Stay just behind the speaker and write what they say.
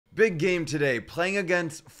Big game today, playing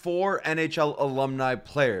against 4 NHL alumni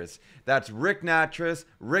players. That's Rick Nattress,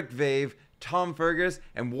 Rick Vaive, Tom Fergus,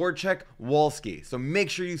 and Wojtek Wolski. So make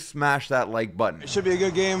sure you smash that like button. It should be a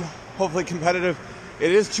good game, hopefully competitive.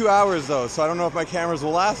 It is 2 hours though, so I don't know if my cameras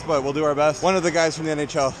will last, but we'll do our best. One of the guys from the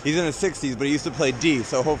NHL, he's in his 60s, but he used to play D,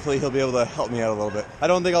 so hopefully he'll be able to help me out a little bit. I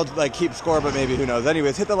don't think I'll keep score, but maybe, who knows.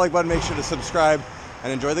 Anyways, hit the like button, make sure to subscribe,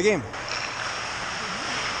 and enjoy the game.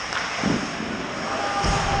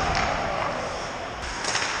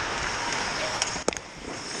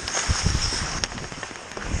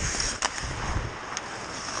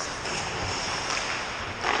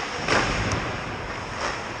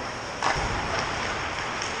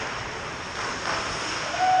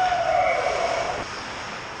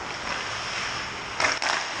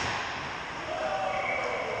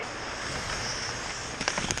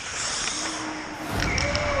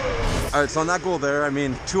 All right, so on that goal there, I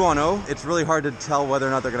mean, 2-on-0, it's really hard to tell whether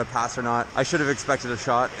or not they're gonna pass or not. I should have expected a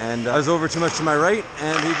shot, and I was over too much to my right,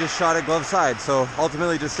 and he just shot it glove side. So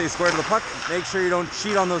ultimately, just stay square to the puck. Make sure you don't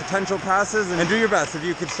cheat on those potential passes, and do your best. If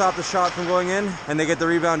you could stop the shot from going in, and they get the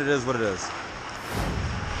rebound, it is what it is.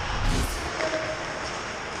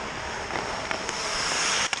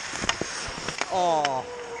 Oh.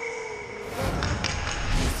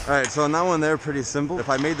 All right, so on that one there, pretty simple. If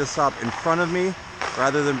I made the stop in front of me,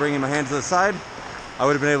 rather than bringing my hand to the side, I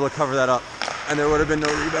would have been able to cover that up, and there would have been no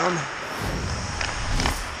rebound.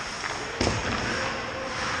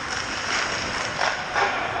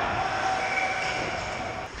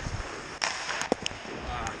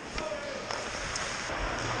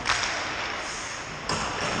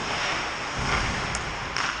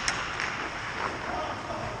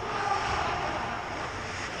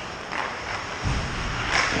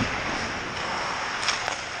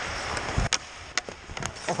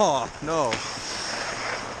 Oh, no.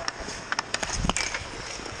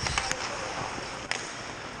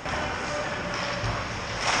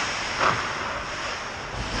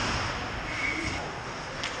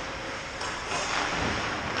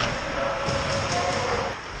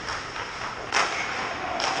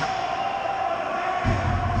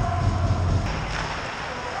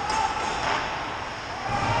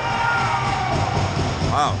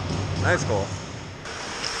 Wow, nice goal.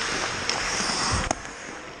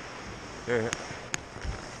 Here.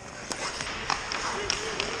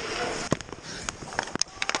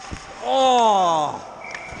 Oh!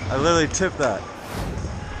 I literally tipped that.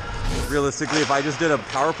 Realistically, if I just did a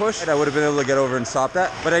power push, I would have been able to get over and stop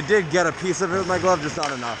that. But I did get a piece of it with my glove, just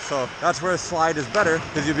not enough. So that's where a slide is better,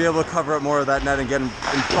 because you'll be able to cover up more of that net and get in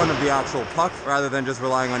front of the actual puck, rather than just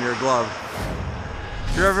relying on your glove.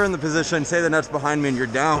 If you're ever in the position, say the net's behind me and you're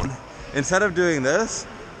down, instead of doing this,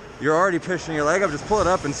 you're already pushing your leg up, just pull it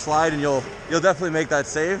up and slide, and you'll definitely make that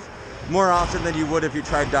save more often than you would if you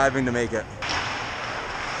tried diving to make it.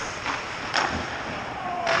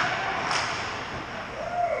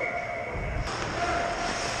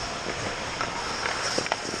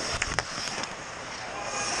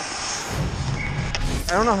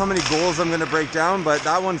 I don't know how many goals I'm gonna break down, but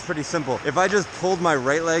that one's pretty simple. If I just pulled my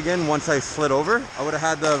right leg in once I slid over, I would have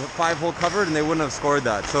had the 5-hole covered and they wouldn't have scored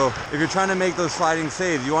that. So if you're trying to make those sliding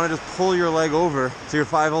saves, you wanna just pull your leg over so your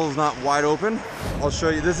 5-hole is not wide open. I'll show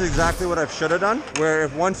you, this is exactly what I should have done, where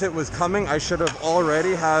if once it was coming, I should have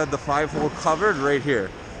already had the 5-hole covered right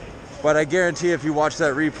here. But I guarantee if you watch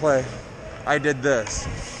that replay, I did this.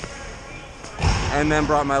 And then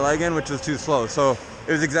brought my leg in, which was too slow. So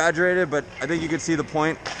it was exaggerated, but I think you could see the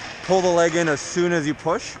point. Pull the leg in as soon as you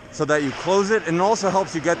push so that you close it, and it also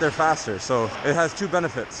helps you get there faster. So it has two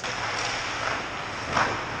benefits.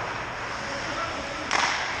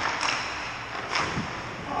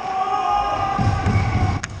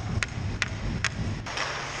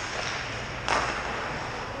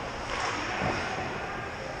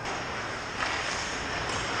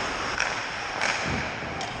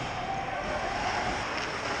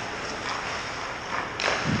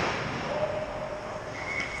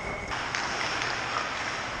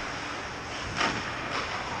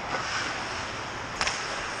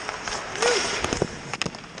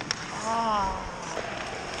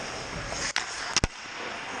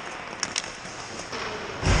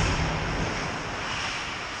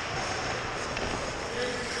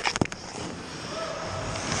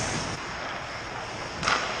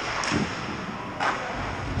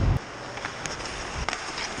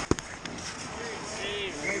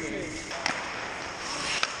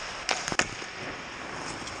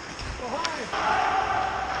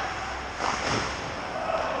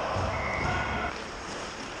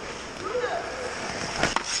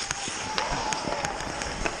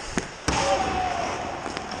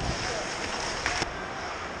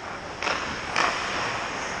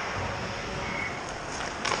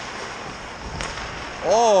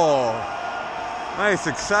 Nice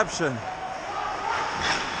exception.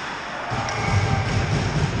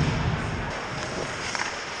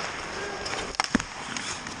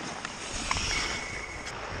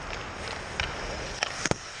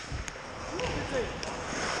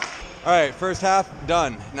 All right, first half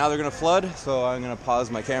done. Now they're gonna flood, so I'm gonna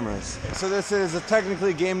pause my cameras. So this is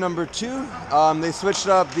technically game number 2. They switched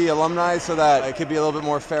up the alumni so that it could be a little bit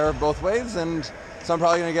more fair both ways, and so I'm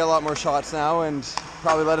probably gonna get a lot more shots now and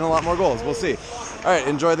probably let in a lot more goals. We'll see. All right,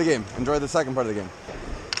 enjoy the game. Enjoy the second part of the game.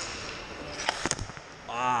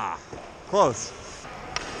 Ah, close.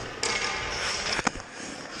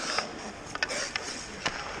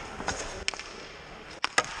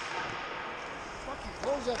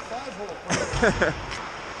 Close that 5-hole.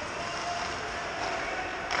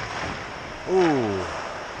 Ooh.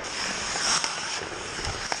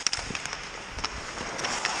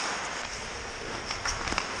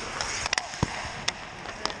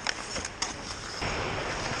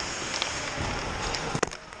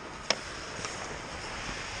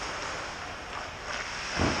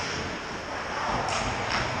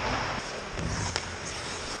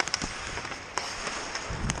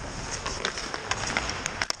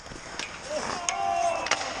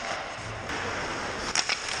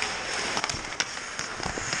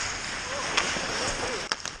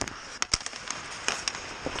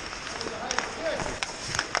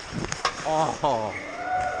 Oh.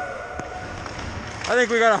 I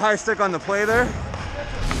think we got a high stick on the play there.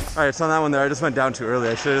 All right, so on that one there, I just went down too early.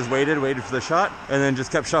 I should have just waited for the shot, and then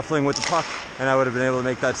just kept shuffling with the puck, and I would have been able to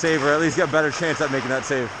make that save, or at least get a better chance at making that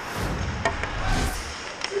save.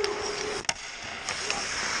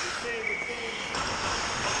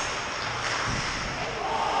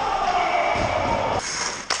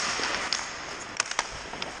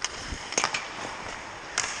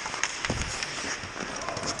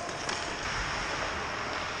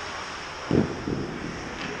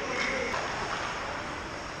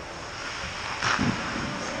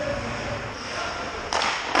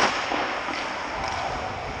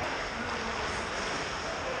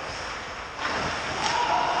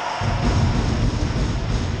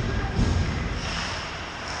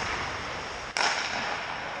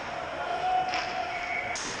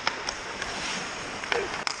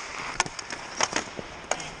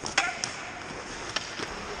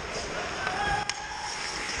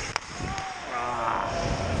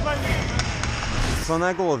 So on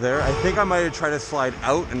that goal there, I think I might have tried to slide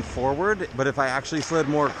out and forward, but if I actually slid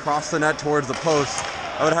more across the net towards the post,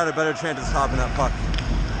 I would have had a better chance of stopping that puck.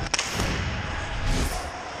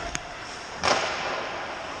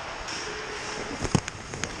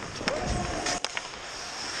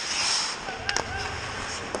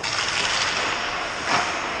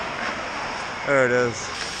 There it is.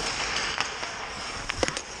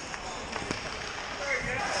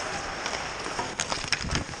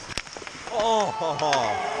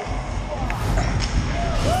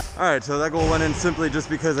 Alright, so that goal went in simply just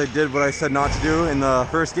because I did what I said not to do in the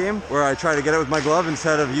first game, where I tried to get it with my glove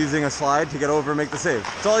instead of using a slide to get over and make the save.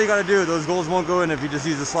 That's all you gotta do. Those goals won't go in if you just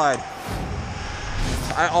use a slide.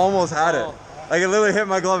 I almost had it. Like, it literally hit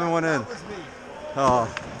my glove and went in. Oh.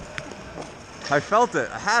 I felt it.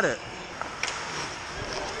 I had it.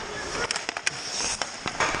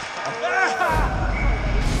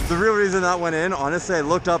 The real reason that went in, honestly, I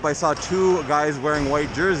looked up, I saw 2 guys wearing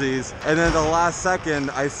white jerseys, and then at the last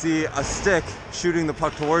second, I see a stick shooting the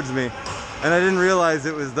puck towards me, and I didn't realize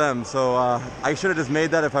it was them, so I should have just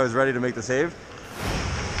made that if I was ready to make the save.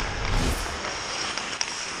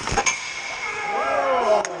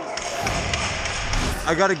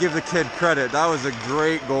 I gotta give the kid credit. That was a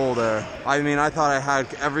great goal there. I mean, I thought I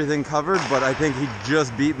had everything covered, but I think he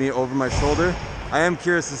just beat me over my shoulder. I am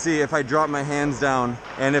curious to see if I drop my hands down,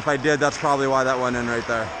 and if I did, that's probably why that went in right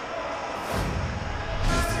there.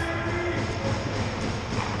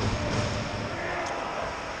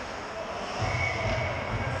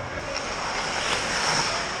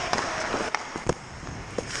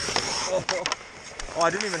 Oh, I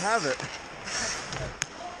didn't even have it.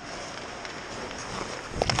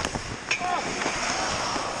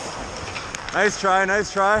 Nice try,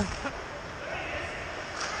 nice try.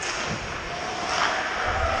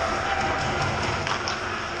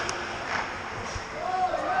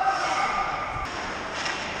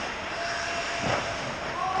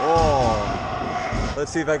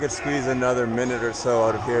 Let's see if I could squeeze another minute or so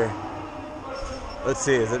out of here. Let's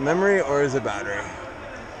see, is it memory or is it battery?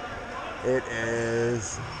 It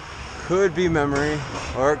is, could be memory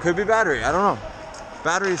or it could be battery, I don't know.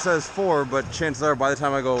 Battery says 4, but chances are by the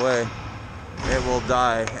time I go away, it will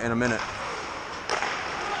die in a minute.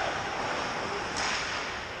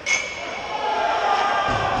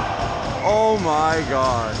 Oh my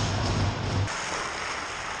gosh.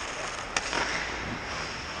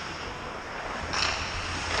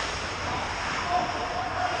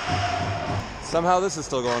 Somehow this is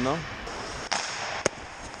still going though.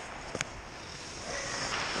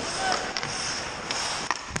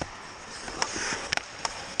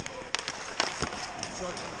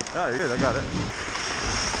 Yeah, you're good, I got it.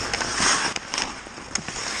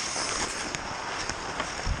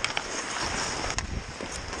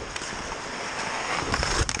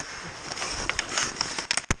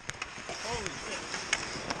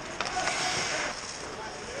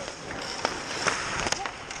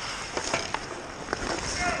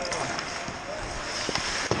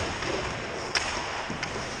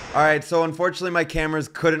 Alright, so unfortunately my cameras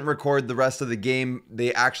couldn't record the rest of the game.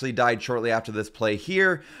 They actually died shortly after this play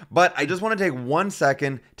here. But I just want to take 1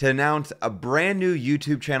 second to announce a brand new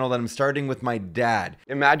YouTube channel that I'm starting with my dad.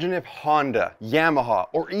 Imagine if Honda, Yamaha,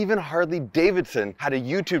 or even Harley Davidson had a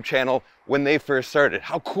YouTube channel when they first started.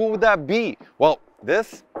 How cool would that be? Well,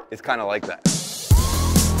 this is kind of like that.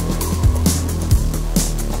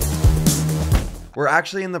 We're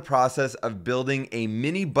actually in the process of building a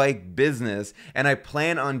mini bike business, and I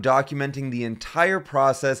plan on documenting the entire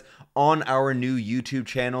process on our new YouTube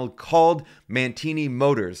channel called Mantini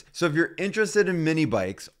Motors. So if you're interested in mini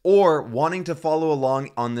bikes or wanting to follow along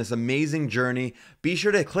on this amazing journey, be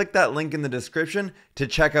sure to click that link in the description to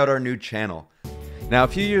check out our new channel. Now, a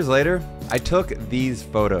few years later, I took these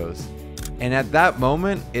photos, and at that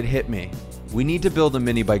moment, it hit me. We need to build a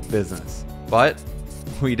mini bike business, but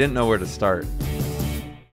we didn't know where to start.